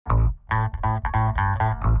Welcome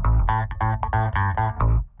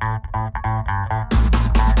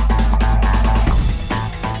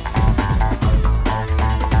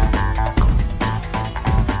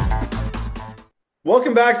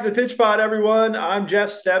back to the Pitch Pod, everyone. I'm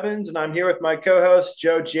Jeff Stebbins, and I'm here with my co-host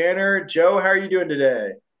Joe Janner. Joe, how are you doing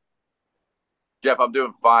today? Jeff, I'm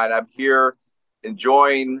doing fine. I'm here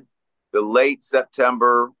enjoying the late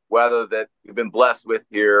September weather that we've been blessed with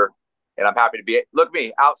here. And I'm happy to be, look at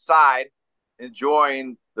me, outside,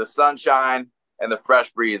 enjoying the sunshine and the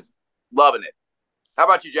fresh breeze. Loving it. How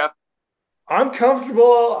about you, Jeff? I'm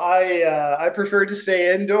comfortable. I prefer to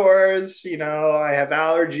stay indoors. I have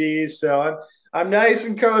allergies, so I'm nice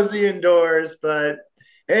and cozy indoors. But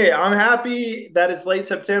hey, I'm happy that it's late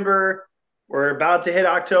September. We're about to hit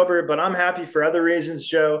October, but I'm happy for other reasons,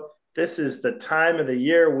 Joe. This is the time of the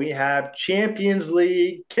year we have Champions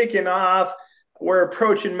League kicking off. We're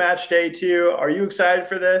approaching match day 2. Are you excited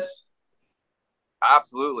for this?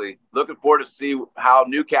 Absolutely. Looking forward to see how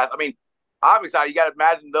Newcastle, I'm excited. You got to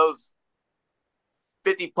imagine those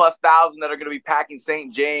 50 plus thousand that are going to be packing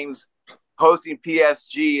St. James hosting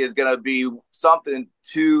PSG is going to be something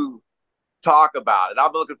to talk about. And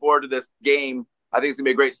I'm looking forward to this game. I think it's going to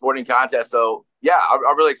be a great sporting contest. So, yeah,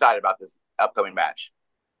 I'm really excited about this upcoming match.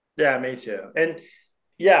 Yeah, me too. And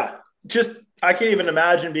yeah, just I can't even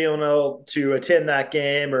imagine being able to attend that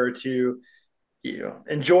game or to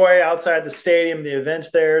enjoy outside the stadium the events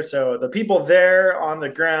there. So the people there on the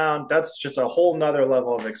ground, that's just a whole nother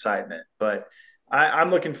level of excitement. But I'm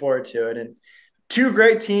looking forward to it. And two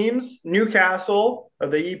great teams, Newcastle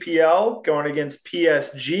of the EPL going against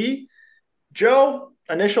PSG. Joe,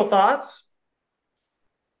 initial thoughts?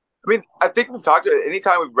 I think we've talked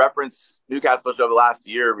anytime we've referenced Newcastle over the last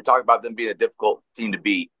year, we talk about them being a difficult team to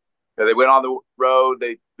beat. They went on the road.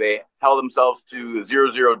 They held themselves to a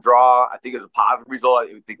 0-0 draw. I think it's a positive result.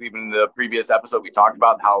 I think even in the previous episode, we talked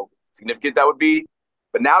about how significant that would be.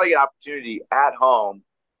 But now they get an opportunity at home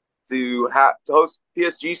to host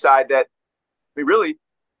PSG side that, really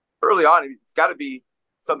early on, it's got to be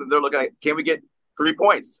something they're looking at. Can we get 3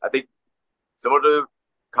 points? I think similar to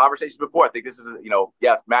conversations before, I think this is,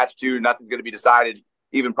 yes, match 2, nothing's going to be decided,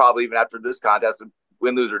 probably even after this contest,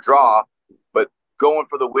 win, lose, or draw. But going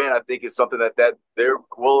for the win, I think, is something that they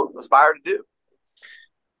will aspire to do.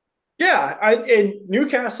 Yeah, and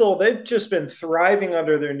Newcastle, they've just been thriving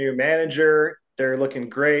under their new manager. They're looking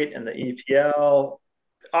great in the EPL.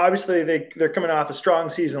 Obviously, they're coming off a strong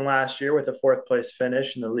season last year with a 4th place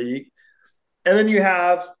finish in the league. And then you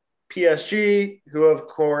have PSG, who, of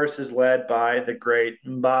course, is led by the great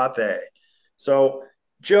Mbappe. So,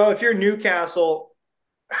 Joe, if you're Newcastle,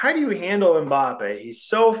 how do you handle Mbappe? He's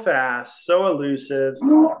so fast, so elusive, he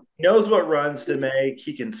knows what runs to make,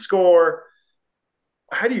 he can score.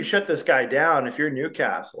 How do you shut this guy down if you're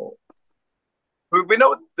Newcastle? We know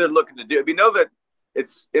what they're looking to do. We know that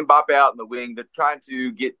it's Mbappe out in the wing. They're trying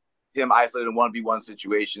to get him isolated in 1v1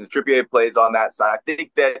 situations. Trippier plays on that side. I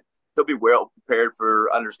think that he'll be well prepared for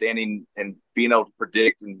understanding and being able to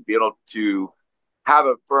predict and be able to have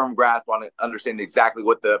a firm grasp on it, understanding exactly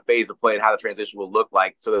what the phase of play and how the transition will look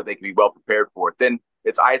like so that they can be well prepared for it. Then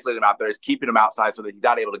it's isolating him out there. It's keeping him outside so that he's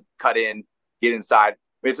not able to cut in, get inside.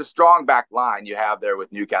 It's a strong back line you have there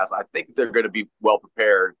with Newcastle. I think they're going to be well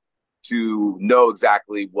prepared to know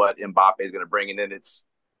exactly what Mbappe is going to bring. And then it's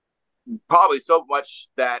probably so much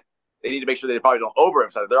that they need to make sure they probably don't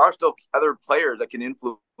overemphasize. There are still other players that can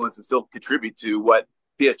influence and still contribute to what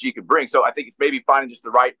PSG can bring. So I think it's maybe finding just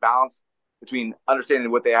the right balance between understanding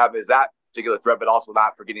what they have is that particular threat, but also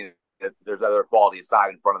not forgetting that there's other quality aside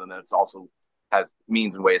in front of them that it's also has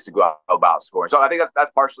means and ways to go about scoring. So I think that's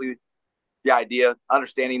partially the idea,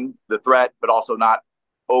 understanding the threat, but also not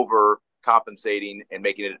overcompensating and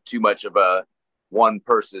making it too much of a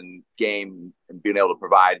one-person game and being able to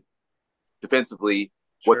provide defensively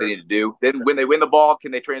what they need to do. Then when they win the ball,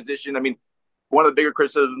 can they transition? One of the bigger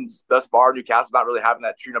criticisms thus far, Newcastle not really having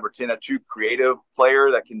that true number 10, that true creative player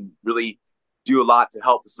that can really do a lot to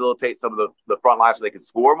help facilitate some of the front line so they can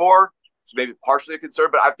score more. So maybe partially a concern,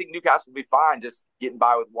 but I think Newcastle will be fine just getting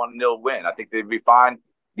by with 1-0 win. I think they'd be fine,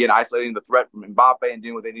 again, isolating the threat from Mbappe and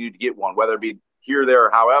doing what they need to get one, whether it be here, there,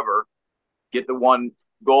 or however, get the one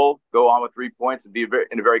goal, go on with 3 points, and be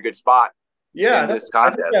in a very good spot. Yeah, in this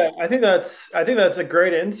contest. I think that's a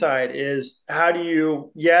great insight. Is how do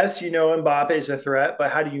you? Yes, Mbappe is a threat,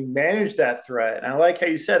 but how do you manage that threat? And I like how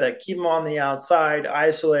you said that. Keep him on the outside,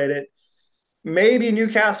 isolate it. Maybe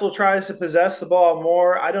Newcastle tries to possess the ball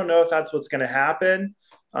more. I don't know if that's what's going to happen.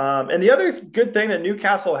 And the other good thing that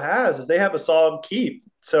Newcastle has is they have a solid keep.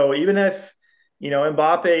 So even if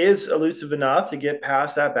Mbappe is elusive enough to get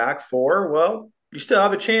past that back 4, well, you still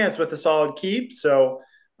have a chance with a solid keep. So,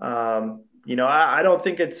 I don't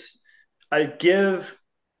think it's I give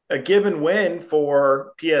a given win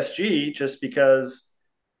for PSG just because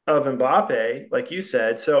of Mbappe, like you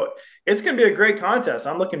said. So it's going to be a great contest.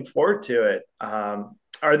 I'm looking forward to it.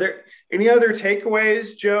 Are there any other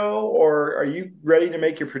takeaways, Joe, or are you ready to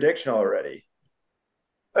make your prediction already?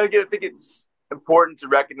 Again, I think it's important to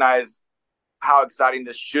recognize how exciting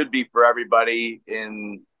this should be for everybody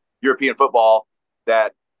in European football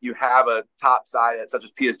that you have a top side such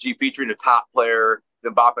as PSG featuring a top player,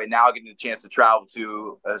 Mbappe now getting a chance to travel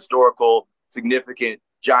to a historical, significant,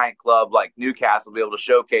 giant club like Newcastle, be able to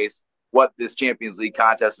showcase what this Champions League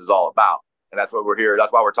contest is all about. And that's what we're here.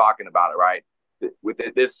 That's why we're talking about it, right? With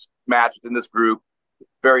this match within this group,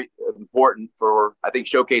 very important for, I think,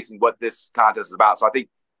 showcasing what this contest is about. So I think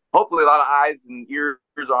hopefully a lot of eyes and ears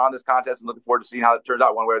are on this contest and looking forward to seeing how it turns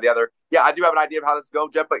out one way or the other. Yeah, I do have an idea of how this goes,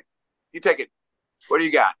 Jeff, but you take it. What do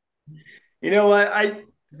you got? You know what? I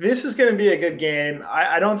This is going to be a good game.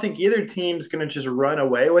 I don't think either team's going to just run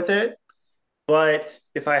away with it. But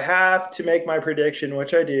if I have to make my prediction,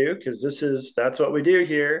 which I do, because that's what we do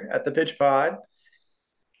here at the Pitch Pod,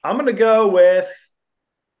 I'm going to go with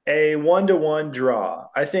a 1-1 draw.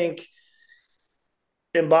 I think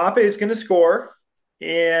Mbappe is going to score,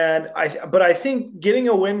 but I think getting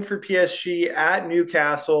a win for PSG at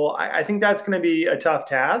Newcastle, I think that's going to be a tough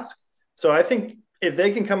task. So I think if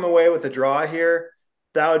they can come away with a draw here,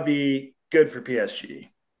 that would be good for PSG.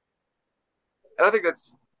 And I think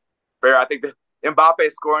that's fair. I think that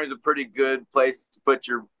Mbappe scoring is a pretty good place to put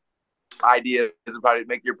your ideas and probably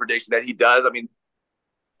make your prediction that he does. I mean,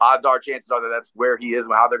 odds are, chances are that that's where he is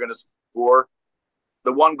and how they're going to score.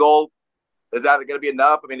 The one goal, is that going to be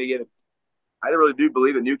enough? I mean, again, I really do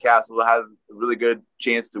believe that Newcastle has a really good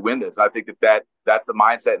chance to win this. I think that's the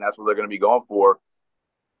mindset, and that's what they're going to be going for.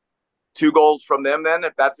 Two goals from them, then,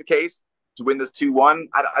 if that's the case, to win this 2-1.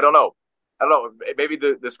 I don't know. I don't know. Maybe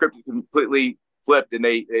the script is completely flipped, and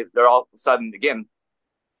they're all of a sudden, again,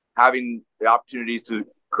 having the opportunities to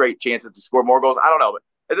create chances to score more goals. I don't know, but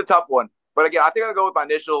it's a tough one. But again, I think I'll go with my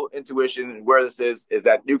initial intuition and where this is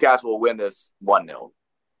that Newcastle will win this 1-0.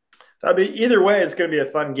 I mean, either way, it's going to be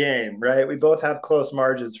a fun game, right? We both have close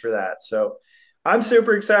margins for that. So I'm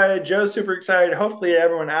super excited. Joe's super excited. Hopefully,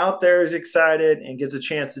 everyone out there is excited and gets a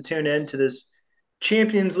chance to tune in to this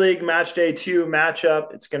Champions League Match Day 2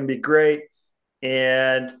 matchup. It's going to be great.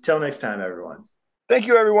 And till next time, everyone. Thank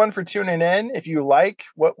you, everyone, for tuning in. If you like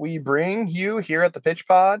what we bring you here at the Pitch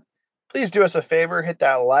Pod, please do us a favor, hit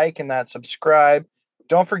that like and that subscribe.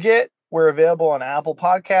 Don't forget, we're available on Apple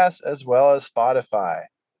Podcasts as well as Spotify.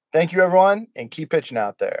 Thank you, everyone, and keep pitching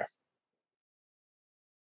out there.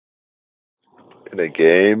 In a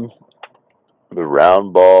game, the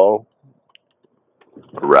round ball,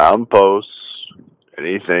 round posts,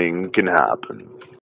 anything can happen.